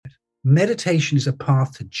meditation is a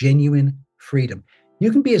path to genuine freedom.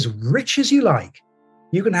 You can be as rich as you like.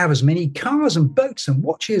 You can have as many cars and boats and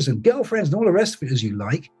watches and girlfriends and all the rest of it as you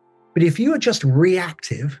like. But if you are just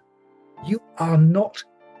reactive, you are not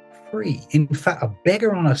free. In fact, a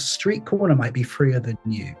beggar on a street corner might be freer than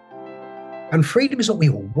you. And freedom is what we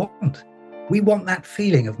all want. We want that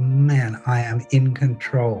feeling of, man, I am in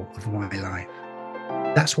control of my life.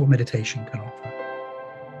 That's what meditation can offer.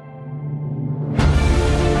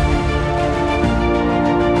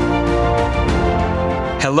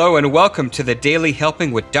 Hello and welcome to the Daily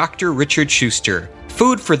Helping with Dr. Richard Schuster.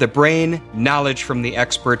 Food for the brain, knowledge from the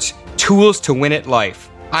experts, tools to win at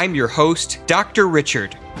life. I'm your host, Dr.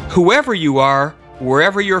 Richard. Whoever you are,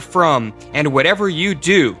 wherever you're from, and whatever you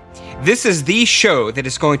do, this is the show that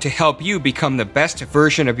is going to help you become the best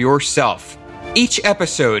version of yourself. Each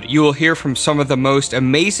episode, you will hear from some of the most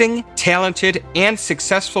amazing, talented, and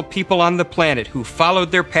successful people on the planet who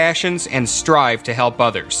followed their passions and strive to help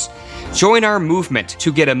others. Join our movement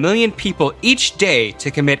to get 1 million people each day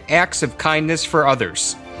to commit acts of kindness for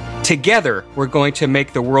others. Together, we're going to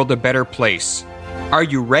make the world a better place. Are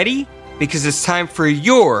you ready? Because it's time for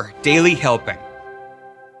your Daily Helping.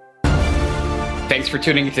 Thanks for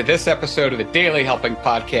tuning into this episode of the Daily Helping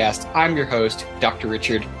Podcast. I'm your host, Dr.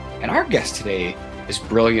 Richard, and our guest today is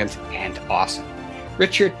brilliant and awesome.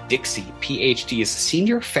 Richard Dixey, PhD, is a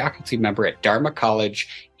senior faculty member at Dharma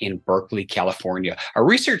College in Berkeley, California, a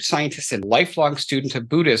research scientist and lifelong student of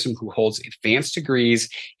Buddhism who holds advanced degrees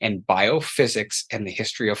in biophysics and the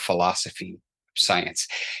history of philosophy of science.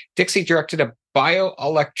 Dixey directed a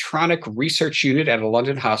bioelectronic research unit at a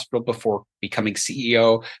London hospital before becoming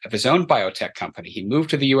CEO of his own biotech company. He moved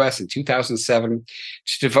to the US in 2007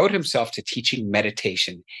 to devote himself to teaching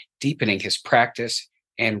meditation, deepening his practice,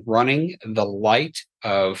 and running the Light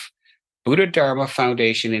of Buddha Dharma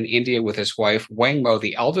Foundation in India with his wife, Wangmo,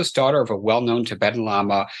 the eldest daughter of a well-known Tibetan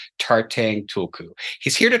Lama, Tartang Tulku.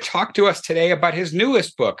 He's here to talk to us today about his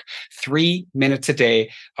newest book, 3 Minutes a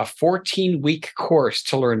Day, a 14-week course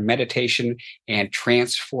to learn meditation and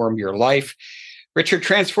transform your life. Richard,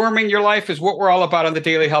 transforming your life is what we're all about on the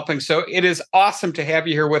Daily Helping, so it is awesome to have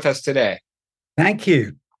you here with us today. Thank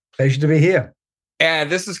you. Pleasure to be here.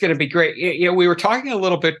 And this is going to be great. You know, we were talking a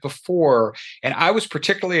little bit before, and I was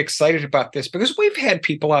particularly excited about this because we've had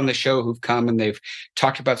people on the show who've come and they've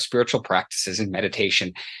talked about spiritual practices and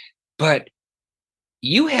meditation. But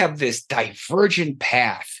you have this divergent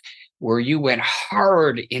path where you went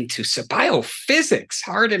hard into biophysics,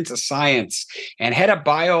 hard into science, and had a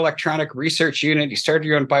bioelectronic research unit. You started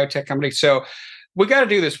your own biotech company. So we got to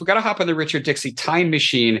do this. We got to hop in the Richard Dixey time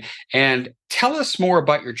machine and tell us more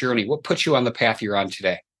about your journey. What put you on the path you're on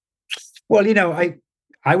today? Well, you know,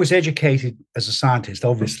 I was educated as a scientist,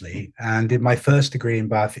 obviously, and did my first degree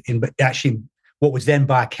in actually what was then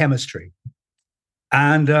biochemistry.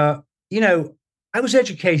 And, you know, I was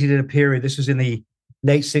educated in a period, this was in the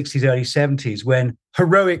late 60s, early 70s, when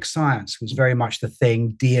heroic science was very much the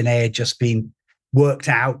thing. DNA had just been worked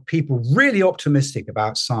out. People really optimistic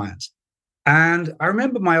about science. And I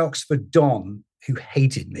remember my Oxford Don, who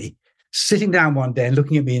hated me, sitting down one day and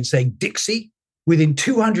looking at me and saying, Dixey, within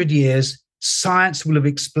 200 years, science will have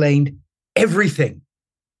explained everything.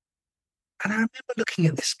 And I remember looking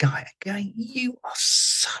at this guy and going, you are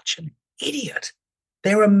such an idiot.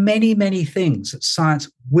 There are many, many things that science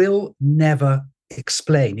will never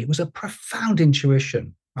explain. It was a profound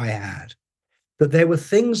intuition I had that there were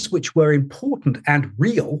things which were important and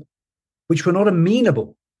real, which were not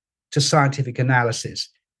amenable to scientific analysis.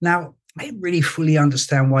 Now, I didn't really fully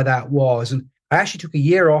understand why that was. And I actually took a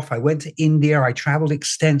year off. I went to India. I traveled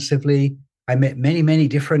extensively. I met many, many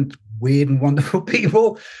different weird and wonderful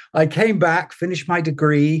people. I came back, finished my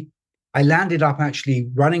degree. I landed up actually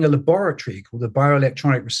running a laboratory called the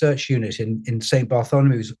Bioelectronic Research Unit in St.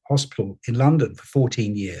 Bartholomew's Hospital in London for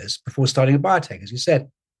 14 years before starting a biotech, as you said.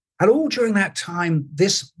 And all during that time,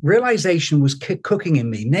 this realization was cooking in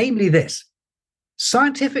me, namely this.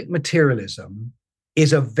 Scientific materialism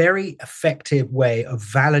is a very effective way of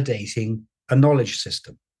validating a knowledge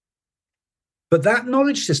system. But that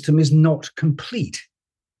knowledge system is not complete.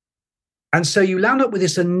 And so you land up with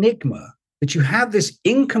this enigma that you have this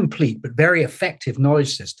incomplete but very effective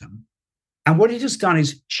knowledge system. And what it has done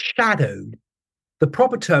is shadowed. The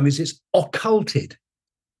proper term is it's occulted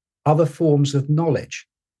other forms of knowledge.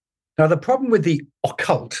 Now, the problem with the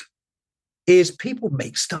occult is people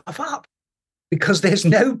make stuff up, because there's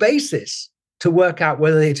no basis to work out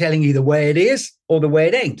whether they're telling you the way it is or the way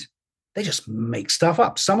it ain't. They just make stuff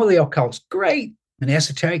up. Some of the occult's great, and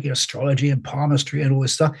esoteric astrology and palmistry and all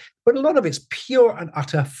this stuff, but a lot of it's pure and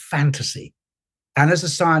utter fantasy. And as a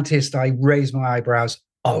scientist, I raise my eyebrows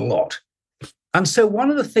a lot. And so one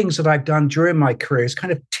of the things that I've done during my career is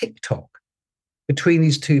kind of tick-tock between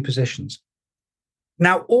these two positions.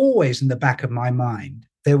 Now, always in the back of my mind,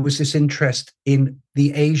 there was this interest in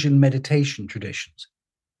the Asian meditation traditions.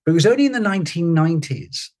 But it was only in the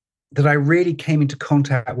 1990s that I really came into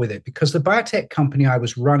contact with it, because the biotech company I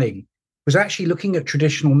was running was actually looking at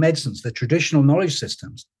traditional medicines, the traditional knowledge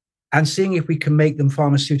systems, and seeing if we can make them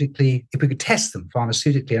pharmaceutically, if we could test them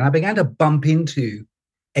pharmaceutically. And I began to bump into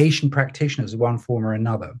Asian practitioners of one form or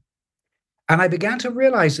another. And I began to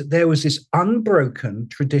realize that there was this unbroken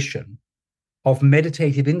tradition of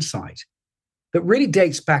meditative insight that really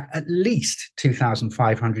dates back at least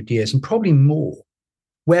 2,500 years and probably more,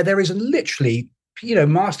 where there is literally,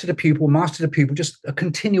 master to pupil, just a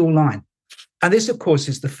continual line. And this, of course,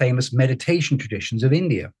 is the famous meditation traditions of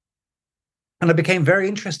India. And I became very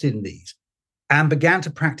interested in these and began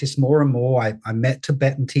to practice more and more. I met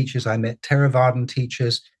Tibetan teachers, I met Theravadan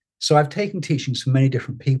teachers. So I've taken teachings from many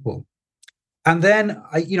different people. And then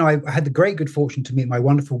I had the great good fortune to meet my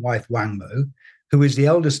wonderful wife, Wang Mo, who is the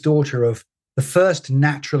eldest daughter of the first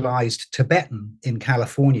naturalized Tibetan in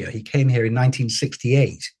California. He came here in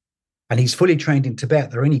 1968, and he's fully trained in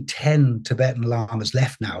Tibet. There are only 10 Tibetan lamas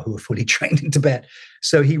left now who are fully trained in Tibet.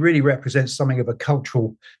 So he really represents something of a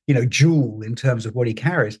cultural, jewel in terms of what he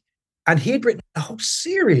carries. And he had written a whole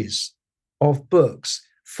series of books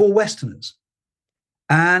for Westerners.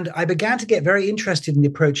 And I began to get very interested in the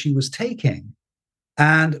approach he was taking.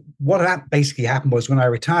 And what basically happened was, when I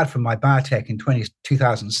retired from my biotech in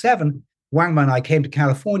 2007, Wang Mo and I came to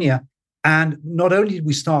California. And not only did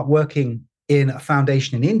we start working in a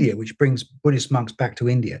foundation in India, which brings Buddhist monks back to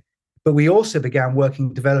India, but we also began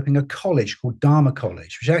developing a college called Dharma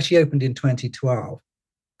College, which actually opened in 2012.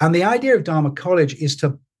 And the idea of Dharma College is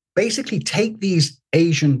to basically take these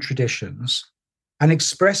Asian traditions and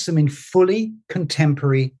express them in fully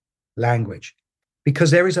contemporary language,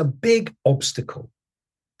 because there is a big obstacle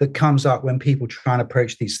that comes up when people try and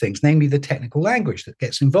approach these things, namely the technical language that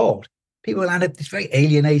gets involved. People land up, it's very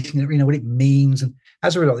alienating, what it means. And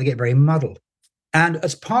as a result, they get very muddled. And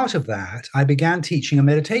as part of that, I began teaching a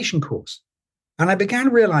meditation course. And I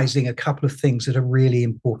began realizing a couple of things that are really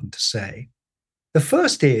important to say. The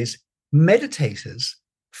first is, meditators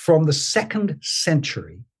from the 2nd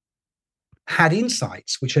century had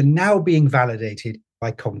insights which are now being validated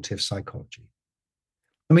by cognitive psychology.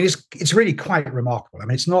 I mean, it's really quite remarkable. I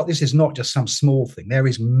mean, this is not just some small thing. There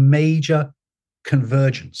is major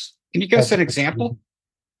convergence. Can you give us an example?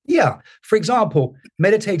 Yeah. For example,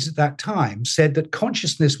 meditators at that time said that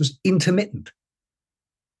consciousness was intermittent,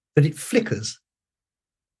 that it flickers.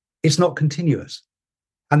 It's not continuous.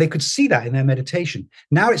 And they could see that in their meditation.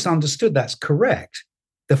 Now it's understood that's correct.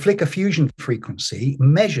 The flicker fusion frequency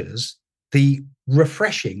measures the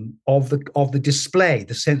refreshing of the display,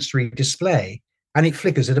 the sensory display, and it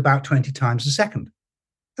flickers at about 20 times a second.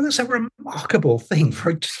 And that's a remarkable thing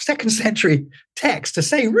for a 2nd century text to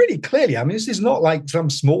say really clearly. I mean, this is not like some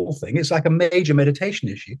small thing. It's like a major meditation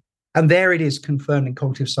issue. And there it is, confirmed in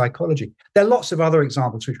cognitive psychology. There are lots of other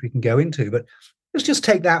examples which we can go into, but let's just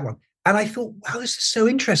take that one. And I thought, wow, this is so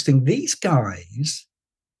interesting. These guys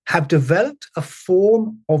have developed a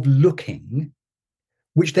form of looking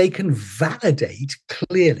which they can validate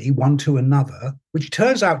clearly one to another, which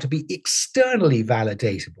turns out to be externally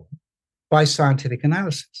validatable by scientific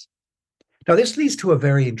analysis. Now, this leads to a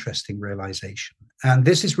very interesting realization. And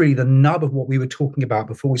this is really the nub of what we were talking about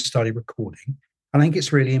before we started recording. I think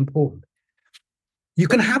it's really important. You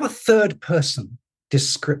can have a third-person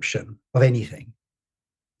description of anything.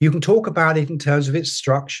 You can talk about it in terms of its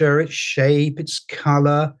structure, its shape, its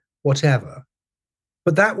color, whatever.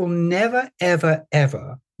 But that will never, ever,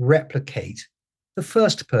 ever replicate the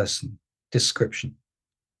first-person description.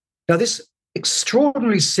 Now, this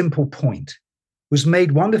extraordinarily simple point was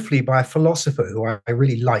made wonderfully by a philosopher who I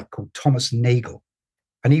really like, called Thomas Nagel.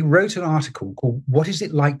 And he wrote an article called "What is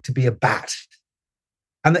it like to be a bat?"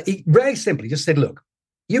 And he very simply just said, look,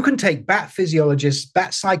 you can take bat physiologists,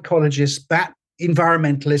 bat psychologists, bat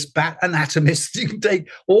environmentalists, bat anatomists, you can take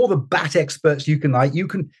all the bat experts you can like, you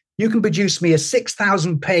can produce me a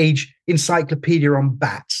 6,000-page encyclopedia on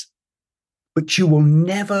bats, but you will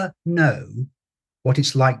never know what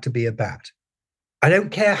it's like to be a bat. I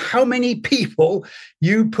don't care how many people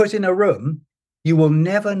you put in a room, you will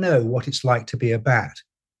never know what it's like to be a bat.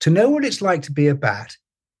 To know what it's like to be a bat,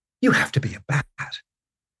 you have to be a bat.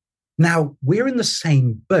 Now, we're in the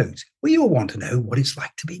same boat. We all want to know what it's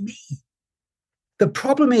like to be me. The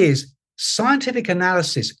problem is, scientific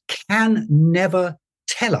analysis can never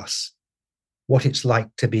tell us what it's like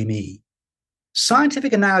to be me.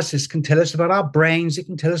 Scientific analysis can tell us about our brains, it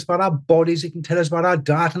can tell us about our bodies, it can tell us about our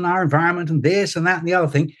diet and our environment and this and that and the other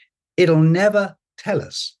thing. It'll never tell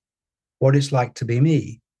us what it's like to be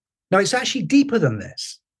me. Now, it's actually deeper than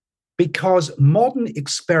this, because modern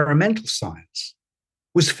experimental science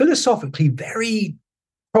was philosophically very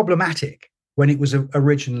problematic when it was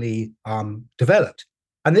originally developed.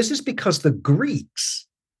 And this is because the Greeks,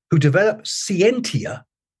 who developed scientia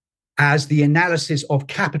as the analysis of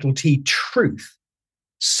capital T truth,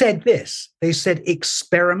 said this. They said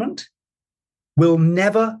experiment will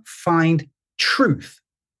never find truth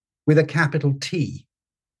with a capital T.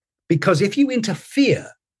 Because if you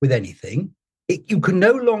interfere with anything, you can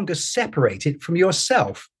no longer separate it from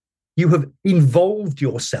yourself. You have involved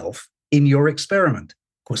yourself in your experiment.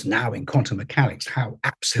 Of course, now in quantum mechanics, how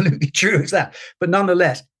absolutely true is that? But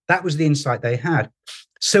nonetheless, that was the insight they had.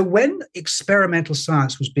 So when experimental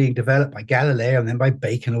science was being developed by Galileo and then by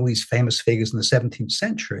Bacon, all these famous figures in the 17th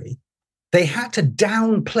century, they had to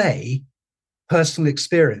downplay personal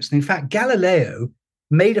experience. And in fact, Galileo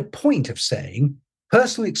made a point of saying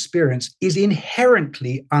personal experience is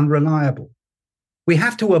inherently unreliable. We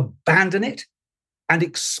have to abandon it and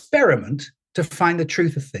experiment to find the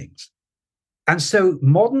truth of things. And so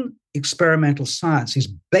modern experimental science is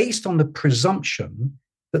based on the presumption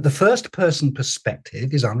that the first person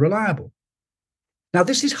perspective is unreliable. Now,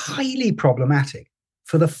 this is highly problematic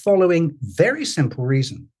for the following very simple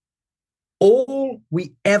reason. All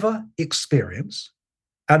we ever experience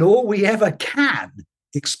and all we ever can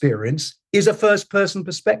experience is a first person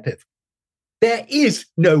perspective. There is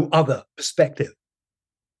no other perspective.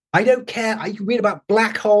 I don't care. I read about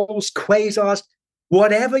black holes, quasars,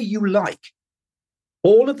 whatever you like.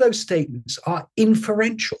 All of those statements are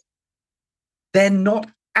inferential. They're not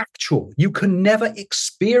actual. You can never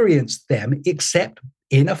experience them except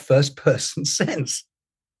in a first person sense.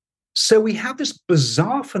 So we have this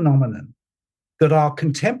bizarre phenomenon that our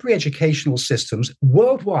contemporary educational systems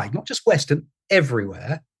worldwide, not just Western,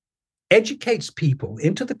 everywhere, educates people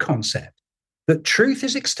into the concept that truth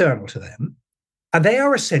is external to them and they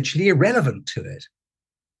are essentially irrelevant to it.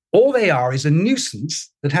 All they are is a nuisance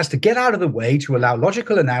that has to get out of the way to allow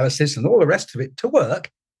logical analysis and all the rest of it to work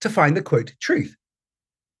to find the quote truth.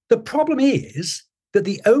 The problem is that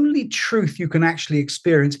the only truth you can actually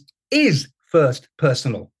experience is first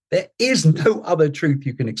personal. There is no other truth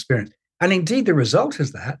you can experience. And indeed, the result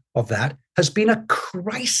of that has been a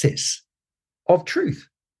crisis of truth.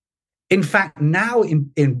 In fact, now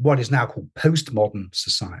in what is now called postmodern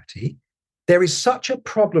society, there is such a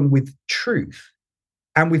problem with truth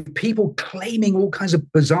and with people claiming all kinds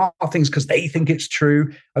of bizarre things because they think it's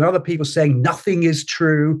true, and other people saying nothing is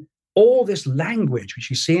true. All this language, which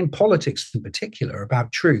you see in politics in particular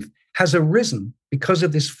about truth, has arisen because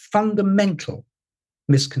of this fundamental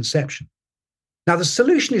misconception. Now, the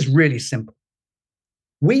solution is really simple.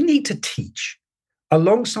 We need to teach,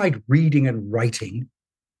 alongside reading and writing,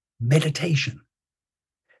 meditation.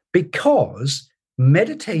 Because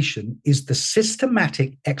meditation is the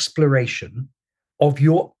systematic exploration of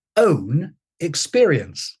your own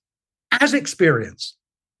experience as experience,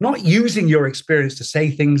 not using your experience to say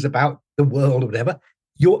things about the world or whatever.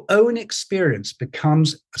 Your own experience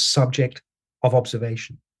becomes a subject of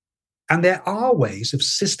observation. And there are ways of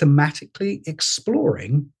systematically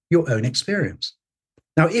exploring your own experience.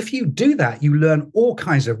 Now, if you do that, you learn all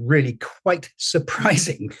kinds of really quite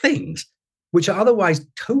surprising things, which are otherwise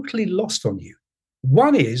totally lost on you.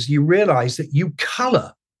 One is you realize that you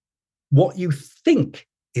color what you think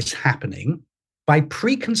is happening by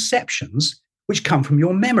preconceptions which come from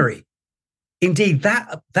your memory. Indeed,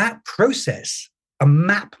 that process, a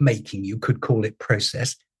map making, you could call it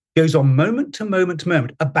process, goes on moment to moment to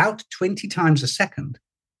moment, about 20 times a second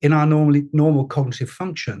in our normal cognitive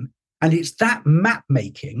function. And it's that map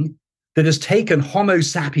making that has taken Homo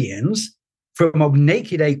sapiens from a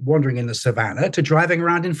naked ape wandering in the savannah to driving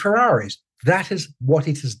around in Ferraris. That is what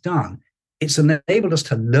it has done. It's enabled us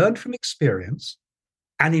to learn from experience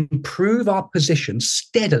and improve our position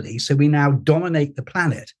steadily so we now dominate the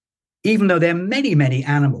planet, even though there are many, many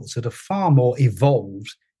animals that are far more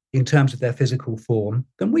evolved in terms of their physical form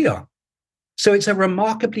than we are. So it's a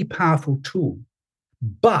remarkably powerful tool,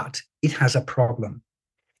 but it has a problem.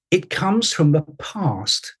 It comes from the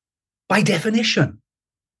past by definition,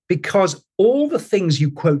 because all the things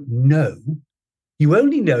you, quote, know, you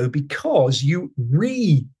only know because you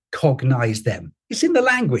recognize them. It's in the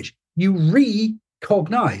language. You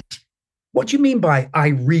recognize. What do you mean by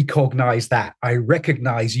I recognize that? I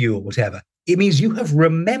recognize you or whatever? It means you have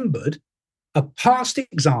remembered a past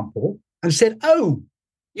example and said, oh,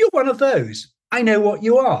 you're one of those. I know what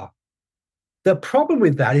you are. The problem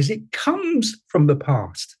with that is it comes from the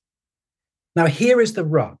past. Now, here is the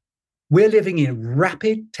rub. We're living in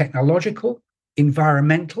rapid technological,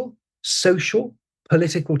 environmental, social,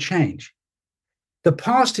 political change. The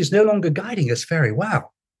past is no longer guiding us very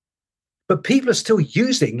well, but people are still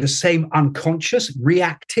using the same unconscious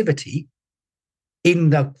reactivity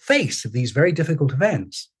in the face of these very difficult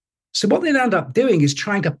events. So what they end up doing is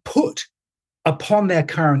trying to put upon their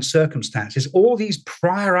current circumstances all these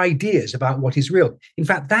prior ideas about what is real. In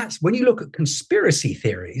fact, that's when you look at conspiracy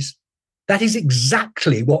theories, that is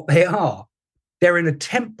exactly what they are. They're an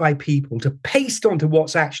attempt by people to paste onto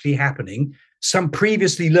what's actually happening some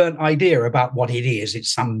previously learned idea about what it is.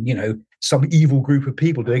 It's some evil group of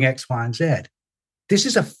people doing X, Y, and Z. This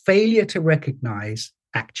is a failure to recognize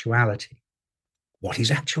actuality. What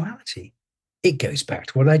is actuality? It goes back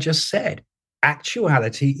to what I just said.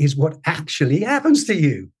 Actuality is what actually happens to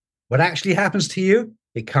you. What actually happens to you?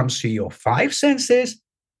 It comes through your five senses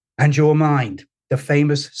and your mind, the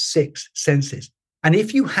famous six senses. And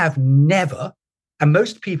if you have never, and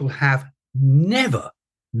most people have never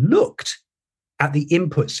looked at the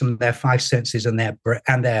inputs from their five senses and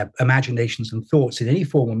their imaginations and thoughts in any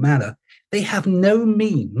formal manner, they have no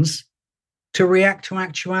means to react to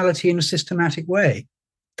actuality in a systematic way.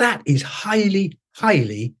 That is highly,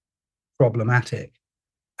 highly problematic.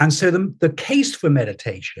 And so the case for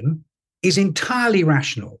meditation is entirely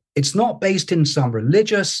rational. It's not based in some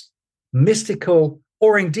religious, mystical,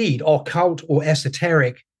 or indeed occult or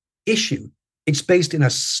esoteric issue. It's based in a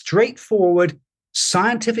straightforward,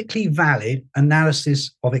 scientifically valid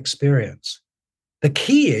analysis of experience. The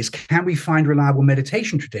key is, can we find reliable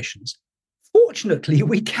meditation traditions? Fortunately,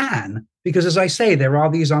 we can, because as I say, there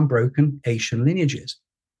are these unbroken Asian lineages.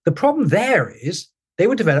 The problem there is they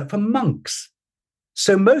were developed for monks.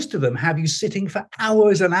 So most of them have you sitting for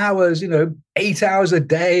hours and hours, 8 hours a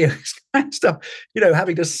day, kind of stuff,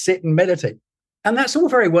 having to sit and meditate. And that's all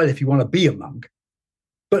very well if you want to be a monk.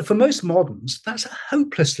 But for most moderns, that's a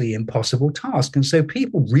hopelessly impossible task. And so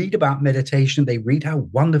people read about meditation, they read how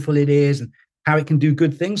wonderful it is and how it can do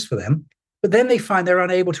good things for them. But then they find they're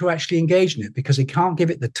unable to actually engage in it because they can't give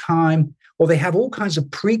it the time, or they have all kinds of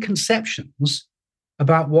preconceptions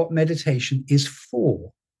about what meditation is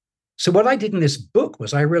for. So what I did in this book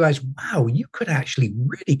was I realized, wow, you could actually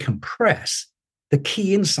really compress the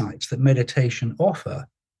key insights that meditation offer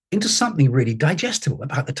into something really digestible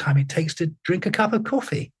about the time it takes to drink a cup of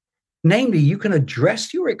coffee. Namely, you can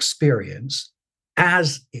address your experience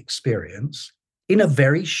as experience in a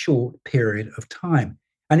very short period of time.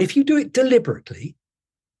 And if you do it deliberately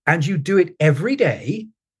and you do it every day,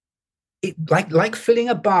 like filling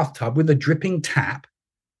a bathtub with a dripping tap,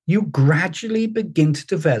 you gradually begin to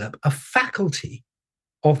develop a faculty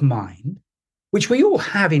of mind, which we all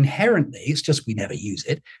have inherently. It's just we never use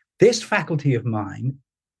it. This faculty of mind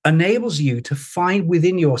enables you to find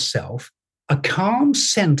within yourself a calm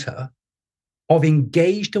center of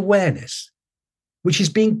engaged awareness, which is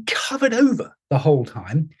being covered over the whole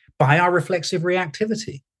time by our reflexive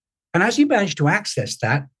reactivity. And as you manage to access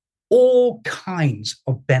that, all kinds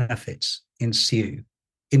of benefits ensue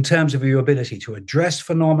in terms of your ability to address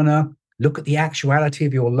phenomena, look at the actuality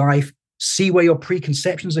of your life, see where your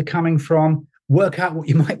preconceptions are coming from, work out what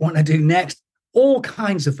you might want to do next. All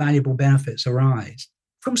kinds of valuable benefits arise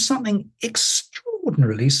from something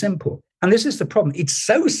extraordinarily simple. And this is the problem. It's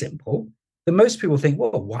so simple that most people think,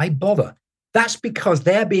 well, why bother? That's because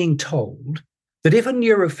they're being told that if a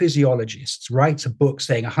neurophysiologist writes a book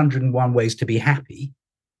saying 101 ways to be happy,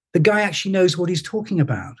 the guy actually knows what he's talking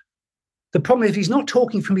about. The problem is, if he's not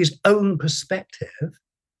talking from his own perspective,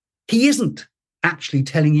 he isn't actually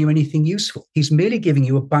telling you anything useful. He's merely giving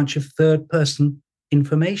you a bunch of third-person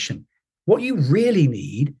information. What you really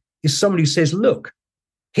need is someone who says, look,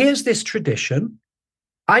 here's this tradition.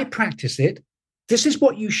 I practice it. This is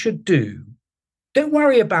what you should do. Don't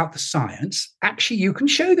worry about the science. Actually, you can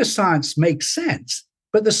show the science makes sense,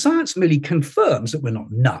 but the science merely confirms that we're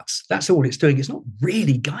not nuts. That's all it's doing. It's not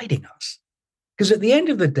really guiding us. Because at the end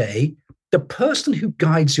of the day, the person who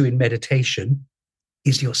guides you in meditation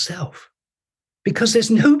is yourself. Because there's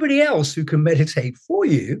nobody else who can meditate for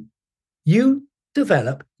you. You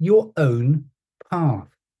develop your own path.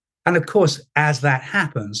 And of course, as that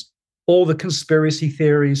happens, all the conspiracy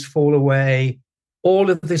theories fall away. All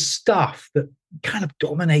of this stuff that kind of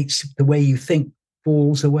dominates the way you think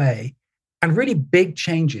falls away. And really big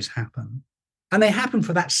changes happen. And they happen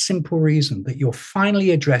for that simple reason that you're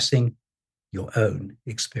finally addressing your own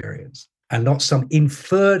experience and not some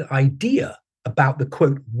inferred idea about the,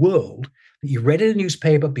 quote, world that you read in a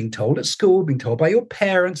newspaper, being told at school, being told by your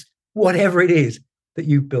parents, whatever it is that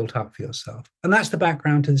you've built up for yourself. And that's the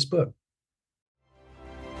background to this book.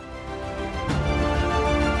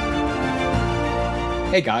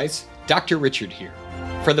 Hey guys, Dr. Richard here.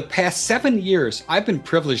 For the past 7 years, I've been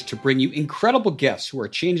privileged to bring you incredible guests who are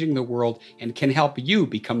changing the world and can help you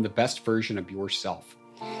become the best version of yourself.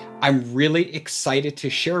 I'm really excited to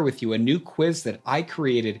share with you a new quiz that I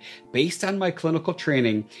created based on my clinical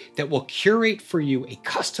training that will curate for you a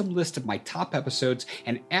custom list of my top episodes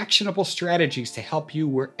and actionable strategies to help you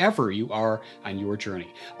wherever you are on your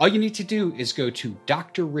journey. All you need to do is go to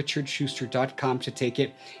drrichardschuster.com to take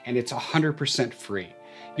it, and it's 100% free.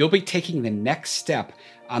 You'll be taking the next step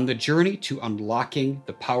on the journey to unlocking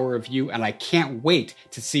the power of you, and I can't wait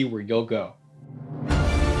to see where you'll go.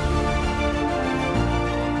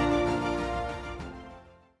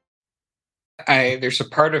 There's a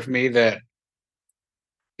part of me that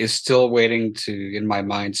is still waiting to, in my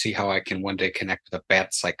mind, see how I can one day connect with a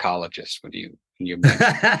bad psychologist when you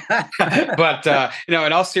mentioned. But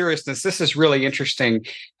in all seriousness, this is really interesting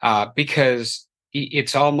because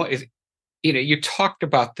it's almost, you talked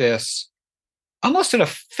about this almost in a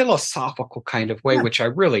philosophical kind of way, which I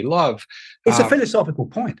really love. It's a philosophical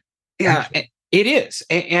point. Yeah, it is.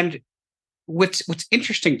 And what's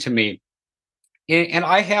interesting to me, and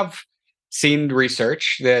I have seen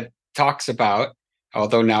research that talks about,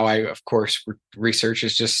 although now of course, research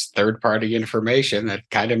is just third-party information that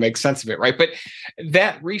kind of makes sense of it, right? But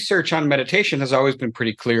that research on meditation has always been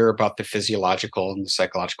pretty clear about the physiological and the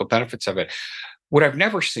psychological benefits of it. What I've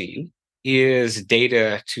never seen is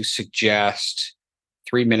data to suggest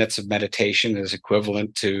 3 minutes of meditation is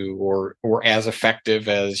equivalent to or as effective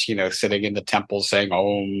as sitting in the temple saying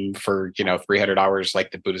Om for 300 hours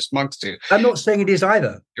like the Buddhist monks do. I'm not saying it is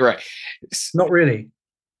either. You're right. Not really.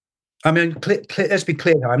 I mean, let's be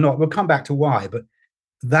clear. I'm not. We'll come back to why. But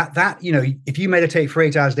that if you meditate for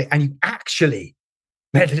 8 hours a day and you actually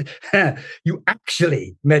meditate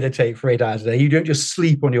for 8 hours a day, you don't just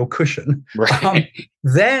sleep on your cushion. Right.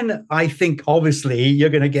 Then I think obviously you're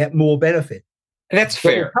going to get more benefit. That's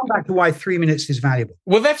fair. We'll come back to why 3 minutes is valuable.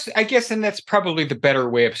 Well, that's probably the better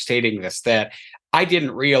way of stating this, that I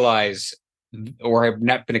didn't realize or have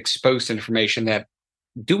not been exposed to information that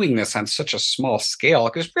doing this on such a small scale,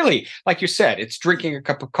 because really, like you said, it's drinking a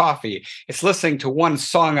cup of coffee, it's listening to one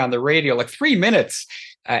song on the radio, like 3 minutes.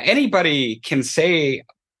 Anybody can say,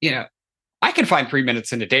 I can find 3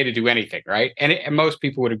 minutes in a day to do anything, right? And most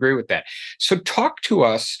people would agree with that. So talk to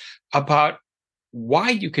us about why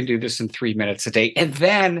you can do this in 3 minutes a day. And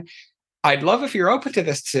then I'd love if you're open to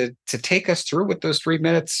this to take us through what those 3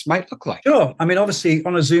 minutes might look like. Sure. I mean, obviously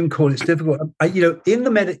on a Zoom call, it's difficult.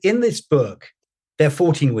 In this book, there are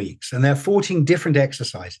 14 weeks and there are 14 different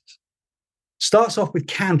exercises. Starts off with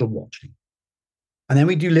candle watching. And then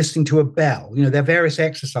we do listening to a bell. There are various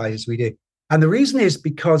exercises we do. And the reason is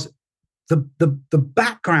because the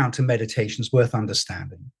background to meditation is worth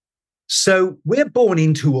understanding. So we're born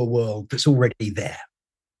into a world that's already there.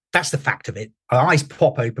 That's the fact of it. Our eyes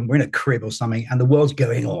pop open, we're in a crib or something, and the world's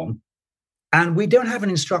going on. And we don't have an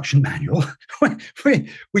instruction manual.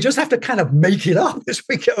 we just have to kind of make it up as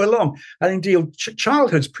we go along. And indeed,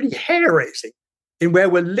 childhood's pretty hair-raising in where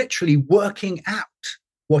we're literally working out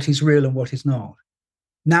what is real and what is not.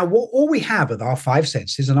 Now, all we have are our five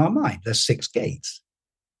senses and our mind. There's 6 gates.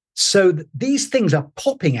 So these things are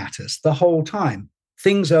popping at us the whole time.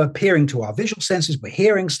 Things are appearing to our visual senses. We're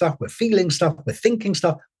hearing stuff, we're feeling stuff, we're thinking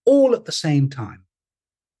stuff, all at the same time.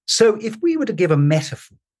 So if we were to give a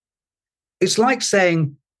metaphor, it's like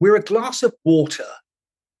saying we're a glass of water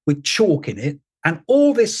with chalk in it, and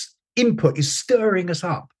all this input is stirring us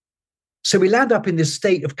up. So we land up in this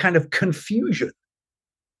state of kind of confusion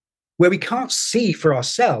where we can't see for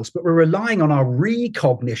ourselves, but we're relying on our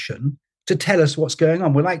recognition to tell us what's going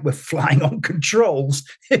on. We're flying on controls.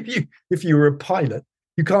 If you were a pilot,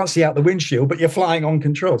 you can't see out the windshield, but you're flying on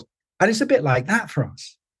controls. And it's a bit like that for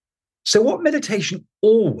us. So what meditation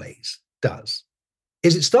always does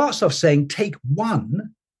is it starts off saying, take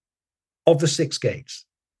one of the 6 gates.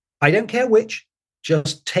 I don't care which,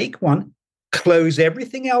 just take one, close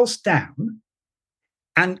everything else down,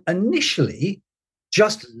 and initially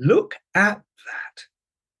just look at that.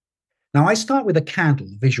 Now I start with a candle,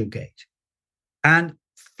 the visual gate. And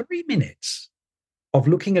 3 minutes of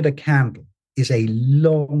looking at a candle is a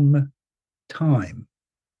long time.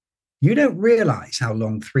 You don't realize how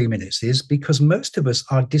long 3 minutes is because most of us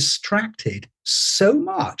are distracted so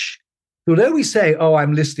much. Although we say, oh,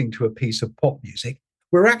 I'm listening to a piece of pop music,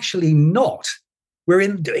 we're actually not. We're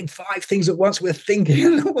doing 5 things at once. We're thinking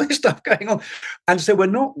and all this stuff going on. And so we're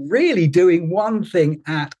not really doing one thing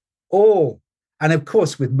at all. And of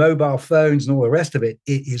course, with mobile phones and all the rest of it,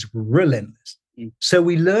 it is relentless. So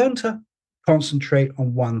we learn to concentrate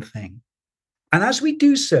on one thing. And as we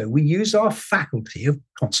do so, we use our faculty of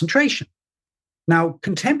concentration. Now,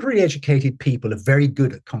 contemporary educated people are very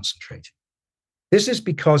good at concentrating. This is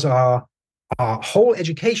because our whole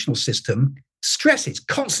educational system stresses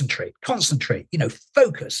concentrate,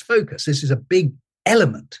 focus. This is a big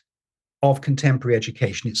element of contemporary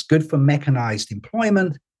education. It's good for mechanized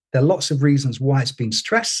employment. There are lots of reasons why it's been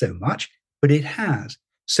stressed so much, but it has.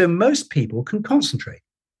 So most people can concentrate.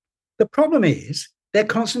 The problem is their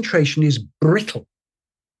concentration is brittle.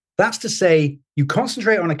 That's to say, you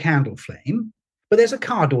concentrate on a candle flame, but there's a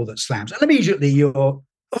car door that slams, and immediately you're, oh,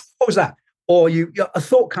 what was that? Or a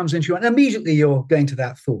thought comes into you, and immediately you're going to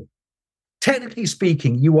that thought. Technically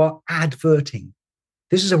speaking, you are adverting.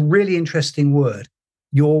 This is a really interesting word.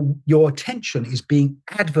 Your attention is being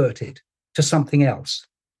adverted to something else.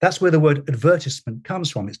 That's where the word advertisement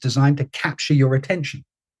comes from. It's designed to capture your attention.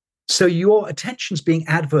 So your attention's being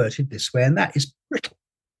adverted this way, and that is brittle.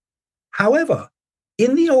 However,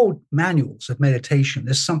 in the old manuals of meditation,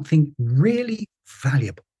 there's something really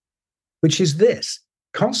valuable, which is this.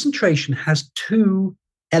 Concentration has two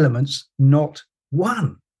elements, not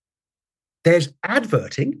one. There's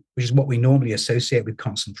adverting, which is what we normally associate with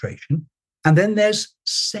concentration, and then there's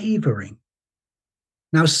savoring.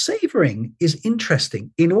 Now, savoring is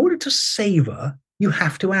interesting. In order to savor, you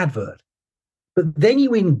have to advert, but then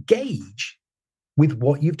you engage with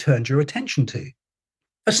what you've turned your attention to.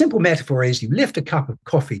 A simple metaphor is you lift a cup of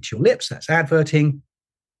coffee to your lips, that's adverting.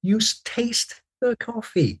 You taste the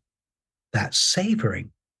coffee, that's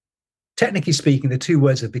savoring. Technically speaking, the two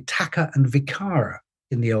words are vitaka and vikara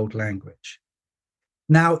in the old language.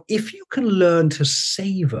 Now, if you can learn to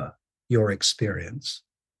savor your experience,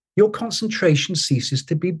 your concentration ceases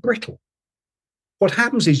to be brittle. What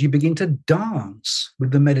happens is you begin to dance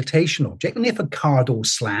with the meditation object. And if a car door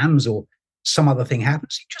slams or some other thing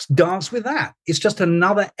happens, you just dance with that. It's just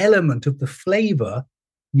another element of the flavor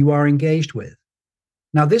you are engaged with.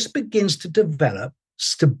 Now, this begins to develop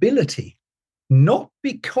stability, not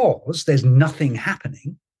because there's nothing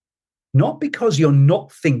happening, not because you're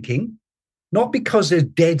not thinking, not because there's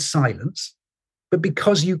dead silence, but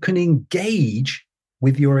because you can engage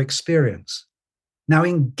with your experience. Now,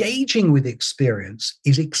 engaging with experience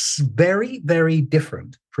is very, very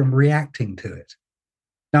different from reacting to it.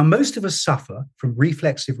 Now, most of us suffer from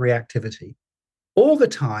reflexive reactivity. All the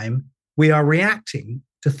time, we are reacting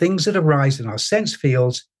to things that arise in our sense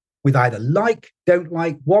fields with either like, don't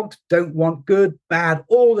like, want, don't want, good, bad,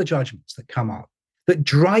 all the judgments that come up that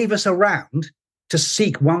drive us around to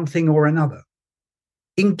seek one thing or another.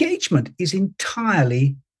 Engagement is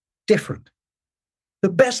entirely different. The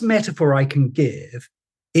best metaphor I can give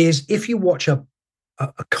is if you watch a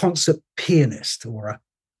concert pianist or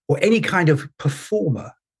any kind of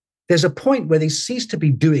performer, there's a point where they cease to be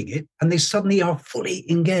doing it and they suddenly are fully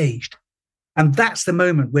engaged. And that's the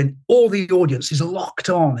moment when all the audience is locked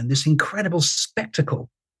on in this incredible spectacle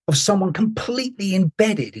of someone completely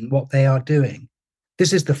embedded in what they are doing.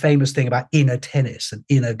 This is the famous thing about inner tennis and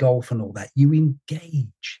inner golf and all that. You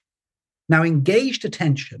engage. Now, engaged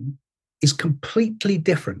attention is completely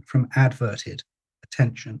different from adverted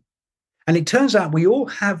attention. And it turns out we all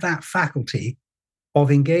have that faculty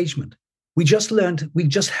of engagement. We just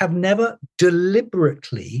have never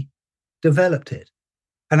deliberately developed it.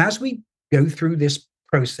 And as we go through this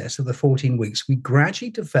process of the 14 weeks, we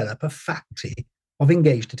gradually develop a faculty of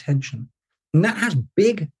engaged attention. And that has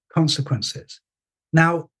big consequences.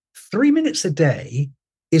 Now, 3 minutes a day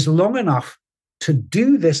is long enough to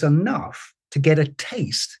do this enough to get a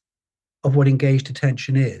taste of what engaged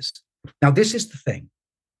attention is. Now, this is the thing.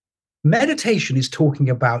 Meditation is talking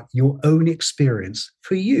about your own experience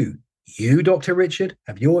for you. You, Dr. Richard,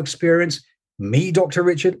 have your experience. Me, Dr.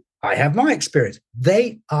 Richard, I have my experience.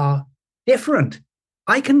 They are different.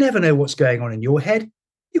 I can never know what's going on in your head.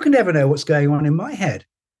 You can never know what's going on in my head.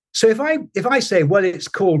 So if I say, well, it's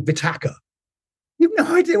called vitaka, you have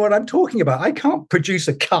no idea what I'm talking about. I can't produce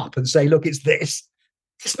a cup and say, look, it's this.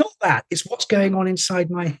 It's not that. It's what's going on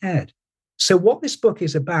inside my head. So what this book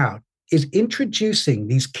is about is introducing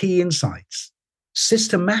these key insights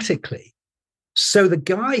systematically. So the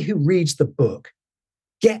guy who reads the book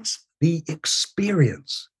gets the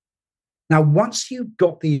experience. Now, once you've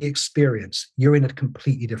got the experience, you're in a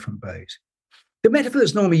completely different boat. The metaphor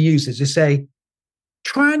that's normally used is to say,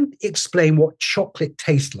 try and explain what chocolate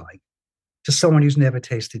tastes like to someone who's never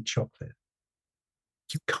tasted chocolate.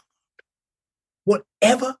 You can't.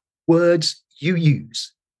 Whatever words you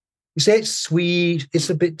use, you say it's sweet, it's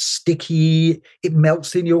a bit sticky, it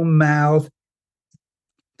melts in your mouth.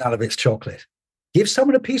 None of it's chocolate. Give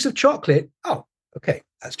someone a piece of chocolate. Oh, okay,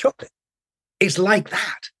 that's chocolate. It's like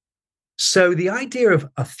that. So the idea of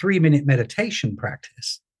a 3-minute meditation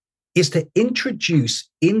practice is to introduce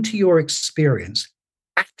into your experience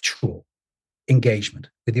actual engagement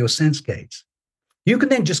with your sense gates. You can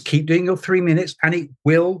then just keep doing your 3 minutes and it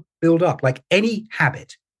will build up. Like any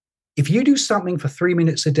habit, if you do something for 3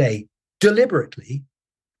 minutes a day deliberately,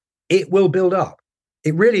 it will build up.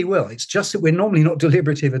 It really will. It's just that we're normally not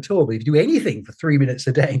deliberative at all. But if you do anything for 3 minutes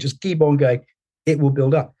a day and just keep on going, it will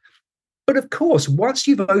build up. But of course, once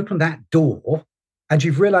you've opened that door and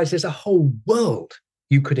you've realized there's a whole world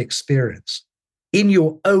you could experience in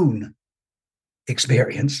your own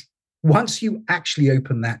experience, once you actually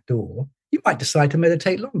open that door, you might decide to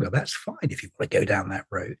meditate longer. That's fine if you want to go down that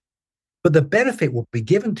road. But the benefit will be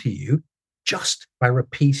given to you just by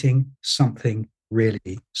repeating something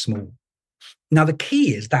really small. Now, the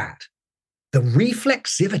key is that the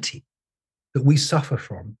reflexivity that we suffer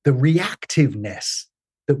from, the reactiveness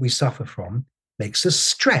that we suffer from, makes us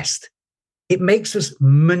stressed. It makes us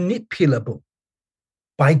manipulable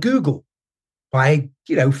by Google, by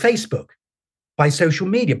Facebook, by social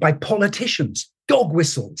media, by politicians, dog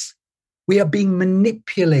whistles. We are being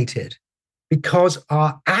manipulated because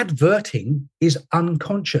our adverting is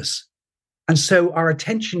unconscious. And so our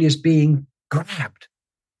attention is being grabbed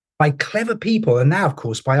by clever people. And now, of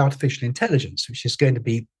course, by artificial intelligence, which is going to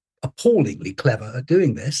be appallingly clever at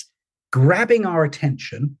doing this, grabbing our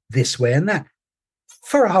attention this way and that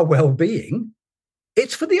for our well-being.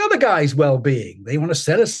 It's for the other guy's well-being. They want to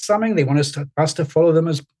sell us something. They want us to follow them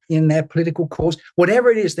as in their political cause.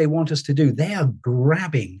 Whatever it is they want us to do, they are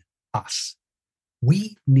grabbing us.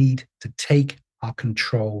 We need to take our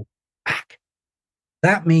control back.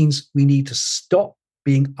 That means we need to stop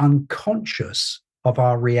being unconscious of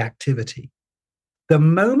our reactivity. The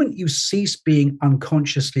moment you cease being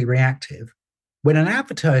unconsciously reactive, when an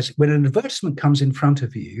advertisement comes in front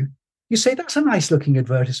of you, you say, that's a nice looking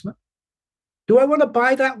advertisement. Do I want to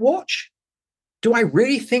buy that watch? Do I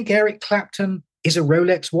really think Eric Clapton is a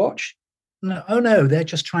Rolex watch? No, oh no, they're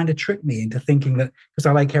just trying to trick me into thinking that because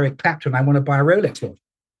I like Eric Clapton, I want to buy a Rolex watch.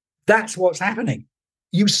 That's what's happening.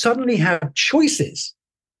 You suddenly have choices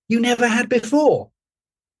you never had before.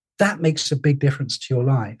 That makes a big difference to your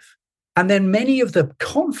life. And then many of the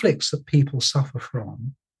conflicts that people suffer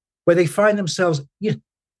from, where they find themselves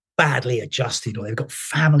badly adjusted or they've got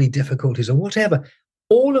family difficulties or whatever,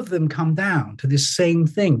 all of them come down to this same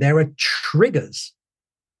thing. There are triggers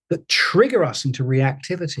that trigger us into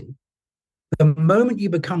reactivity. The moment you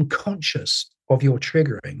become conscious of your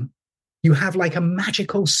triggering, you have like a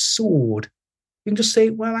magical sword. You can just say,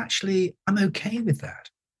 well, actually, I'm okay with that.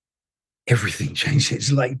 Everything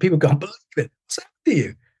changes. Like people can't believe it. What's happened to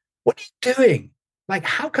you? What are you doing? Like,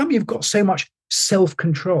 how come you've got so much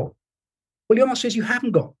self-control? Well, the answer is you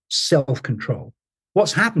haven't got self-control.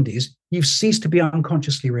 What's happened is you've ceased to be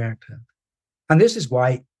unconsciously reactive. And this is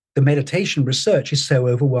why the meditation research is so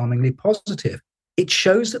overwhelmingly positive. It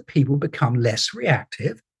shows that people become less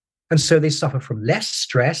reactive, and so they suffer from less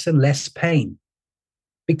stress and less pain.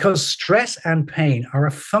 Because stress and pain are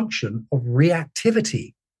a function of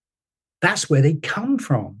reactivity. That's where they come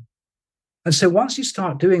from. And so once you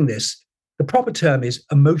start doing this, the proper term is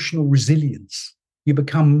emotional resilience. You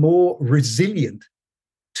become more resilient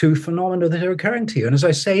to phenomena that are occurring to you. And as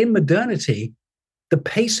I say, in modernity, the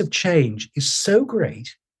pace of change is so great.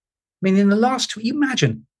 I mean, in the last,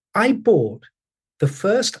 imagine, I bought the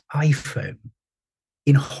first iPhone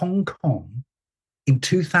in Hong Kong in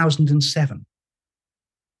 2007.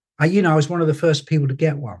 I was one of the first people to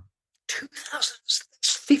get one.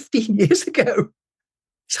 15 years ago.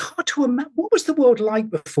 It's hard to imagine. What was the world like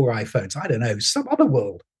before iPhones? I don't know, some other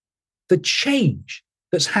world. The change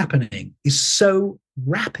that's happening is so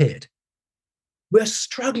rapid. We're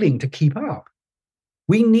struggling to keep up.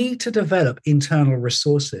 We need to develop internal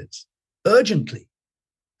resources urgently.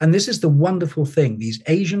 And this is the wonderful thing. These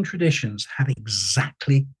Asian traditions have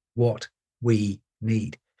exactly what we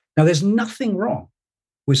need. Now, there's nothing wrong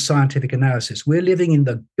with scientific analysis. We're living in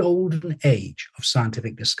the golden age of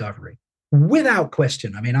scientific discovery, without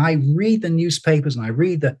question. I mean, I read the newspapers and I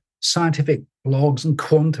read the scientific blogs and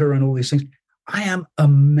Quanta and all these things. I am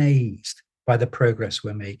amazed by the progress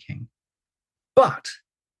we're making. But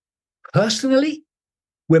personally,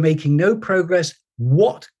 we're making no progress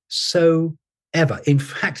whatsoever. In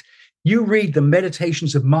fact, you read the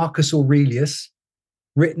Meditations of Marcus Aurelius,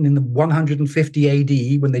 written in the 150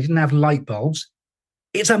 AD when they didn't have light bulbs.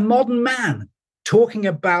 It's a modern man talking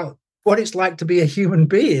about what it's like to be a human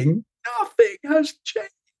being. Nothing has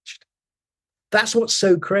changed. That's what's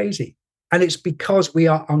so crazy. And it's because we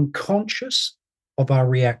are unconscious of our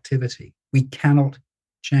reactivity. We cannot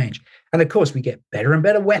change. And of course, we get better and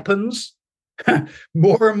better weapons,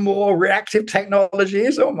 more and more reactive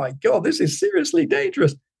technologies. Oh my God, this is seriously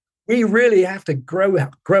dangerous. We really have to grow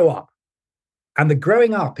up. And the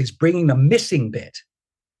growing up is bringing the missing bit,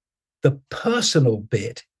 the personal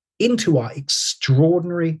bit, into our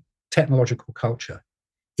extraordinary technological culture.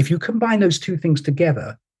 If you combine those two things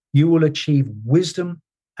together, you will achieve wisdom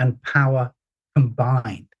and power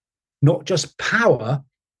combined, not just power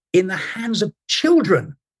in the hands of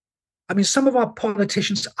children. I mean, some of our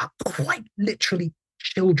politicians are quite literally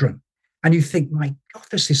children. And you think, my God,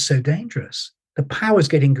 this is so dangerous. The power is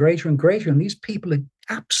getting greater and greater, and these people are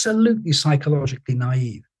absolutely psychologically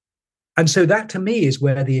naive. And so that, to me, is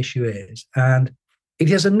where the issue is. And it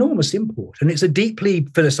has enormous import. And it's a deeply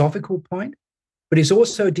philosophical point, but it's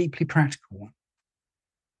also a deeply practical one.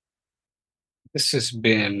 This has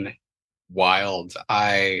been wild.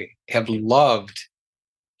 I have loved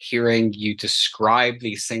hearing you describe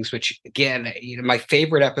these things, which, again, my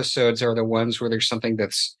favorite episodes are the ones where there's something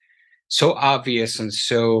that's so obvious and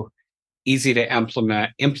so easy to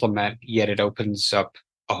implement, yet it opens up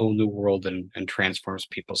a whole new world and transforms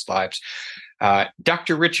people's lives.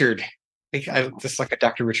 Dr. Richard, just like a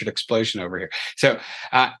Dr. Richard explosion over here. So,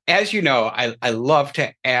 as you know, I love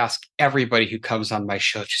to ask everybody who comes on my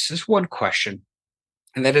show just this one question,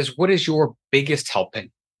 and that is, what is your biggest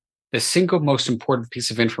helping? The single most important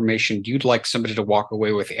piece of information you'd like somebody to walk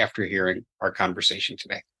away with after hearing our conversation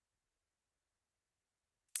today?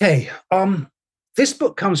 Okay, this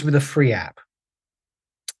book comes with a free app.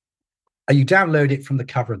 You download it from the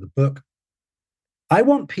cover of the book. I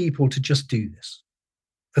want people to just do this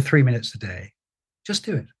for 3 minutes a day. Just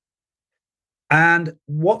do it. And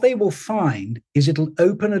what they will find is it'll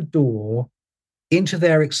open a door into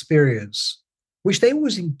their experience, which they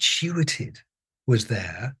always intuited was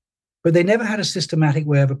there, but they never had a systematic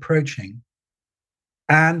way of approaching.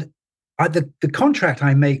 And the contract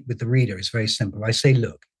I make with the reader is very simple. I say,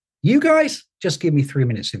 look, you guys just give me 3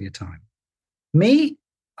 minutes of your time. Me,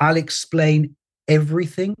 I'll explain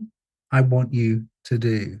everything I want you to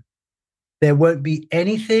do. There won't be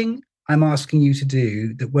anything I'm asking you to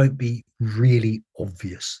do that won't be really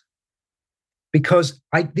obvious. Because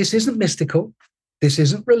this isn't mystical. This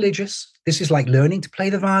isn't religious. This is like learning to play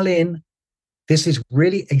the violin. This is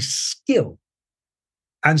really a skill.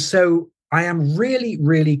 And so I am really,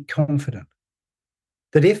 really confident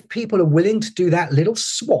that if people are willing to do that little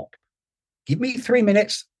swap, give me 3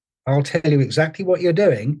 minutes, I'll tell you exactly what you're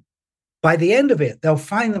doing. By the end of it, they'll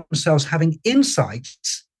find themselves having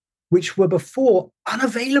insights which were before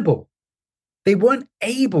unavailable. They weren't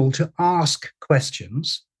able to ask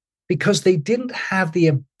questions because they didn't have the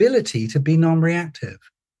ability to be non-reactive.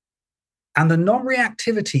 And the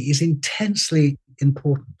non-reactivity is intensely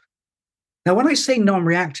important. Now, when I say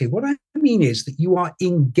non-reactive, what I mean is that you are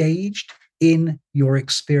engaged in your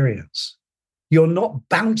experience. You're not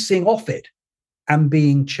bouncing off it and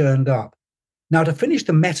being churned up. Now, to finish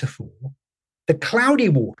the metaphor, the cloudy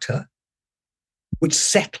water, which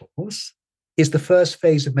settles, is the first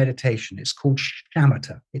phase of meditation. It's called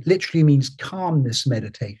shamatha. It literally means calmness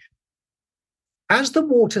meditation. As the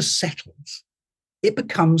water settles, it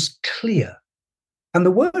becomes clear. And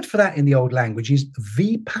the word for that in the old language is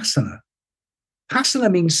vipassana.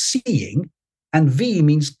 Passana means seeing, and V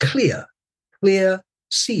means clear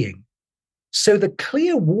seeing. So the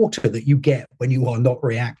clear water that you get when you are not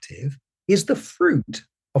reactive is the fruit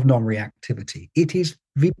of non-reactivity. It is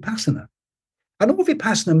vipassana. And all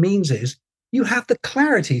vipassana means is you have the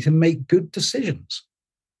clarity to make good decisions.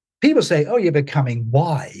 People say, oh, you're becoming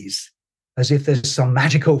wise, as if there's some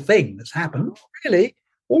magical thing that's happened. Really,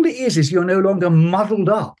 all it is you're no longer muddled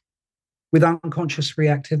up with unconscious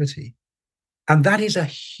reactivity. And that is a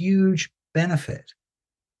huge benefit.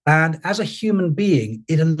 And as a human being,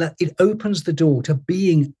 it opens the door to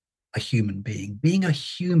being a human being,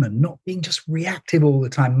 not being just reactive all the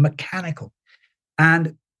time, mechanical.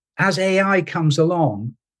 And as AI comes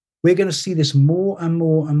along, we're going to see this more and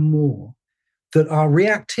more and more, that our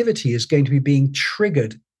reactivity is going to be being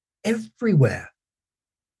triggered everywhere.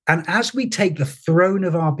 And as we take the throne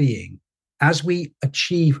of our being, as we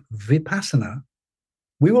achieve vipassana,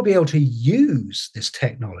 we will be able to use this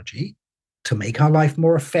technology to make our life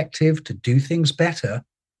more effective, to do things better,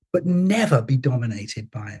 but never be dominated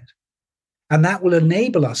by it. And that will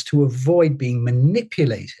enable us to avoid being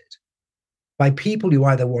manipulated by people who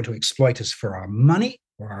either want to exploit us for our money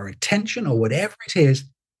or our attention or whatever it is.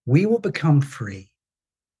 We will become free.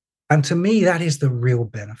 And to me, that is the real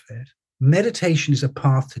benefit. Meditation is a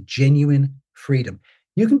path to genuine freedom.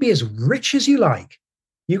 You can be as rich as you like.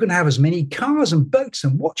 You can have as many cars and boats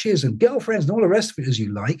and watches and girlfriends and all the rest of it as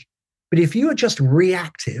you like. But if you are just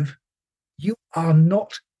reactive, you are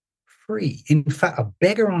not free. In fact, a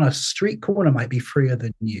beggar on a street corner might be freer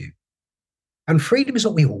than you. And freedom is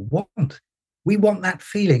what we all want. We want that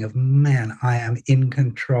feeling of, man, I am in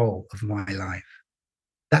control of my life.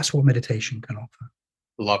 That's what meditation can offer.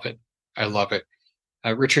 Love it. I love it.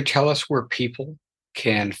 Richard, tell us where people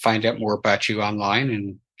can find out more about you online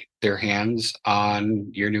and get their hands on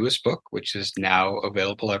your newest book, which is now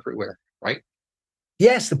available everywhere, right?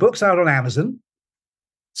 Yes, the book's out on Amazon.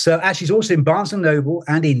 So actually, it's also in Barnes & Noble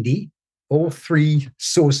and Indie, all three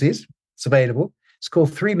sources. It's available. It's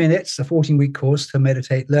called 3 Minutes, a 14-week course to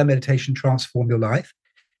learn meditation, transform your life.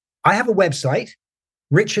 I have a website,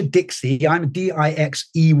 Richard Dixey. I'm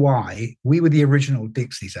Dixey. We were the original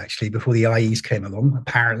Dixies, actually, before the IEs came along,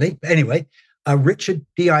 apparently. But anyway, Richard,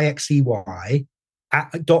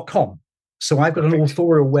 Dixey.com. So I've got an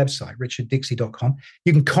authorial website, richarddixey.com.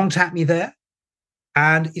 You can contact me there.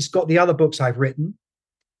 And it's got the other books I've written.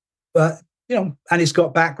 But, and it's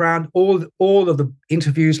got background. All of the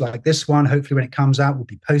interviews like this one, hopefully when it comes out, will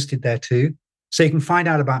be posted there too. So you can find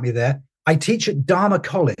out about me there. I teach at Dharma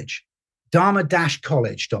College,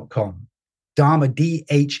 dharma-college.com, Dharma,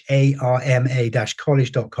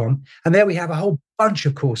 DHARMA-college.com. And there we have a whole bunch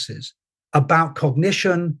of courses about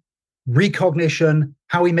cognition, recognition,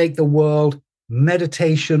 how we make the world,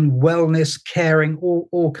 meditation, wellness, caring,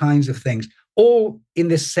 all kinds of things, all in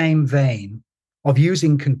this same vein of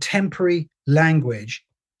using contemporary language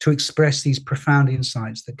to express these profound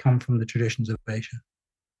insights that come from the traditions of Asia.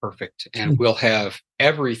 Perfect. And we'll have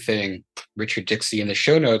everything, Richard Dixey, in the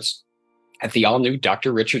show notes at the all-new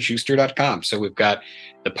drrichardschuster.com. So we've got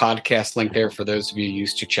the podcast link there for those of you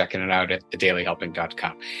used to checking it out at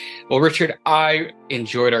thedailyhelping.com. Well, Richard, I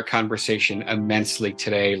enjoyed our conversation immensely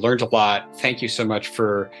today. Learned a lot. Thank you so much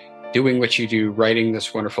for doing what you do, writing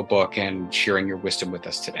this wonderful book, and sharing your wisdom with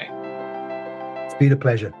us today. It's been a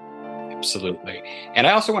pleasure. Absolutely. And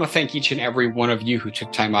I also want to thank each and every one of you who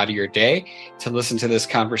took time out of your day to listen to this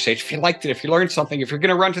conversation. If you liked it, if you learned something, if you're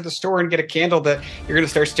going to run to the store and get a candle that you're going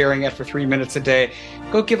to start staring at for 3 minutes a day,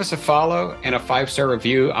 go give us a follow and a 5-star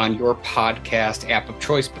review on your podcast app of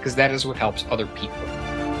choice, because that is what helps other people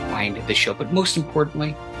find the show. But most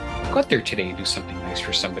importantly, go out there today and do something nice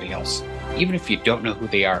for somebody else, even if you don't know who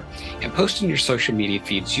they are, and post in your social media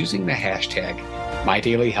feeds using the hashtag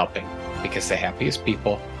MyDailyHelping, because the happiest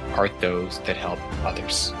people are those that help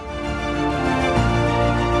others.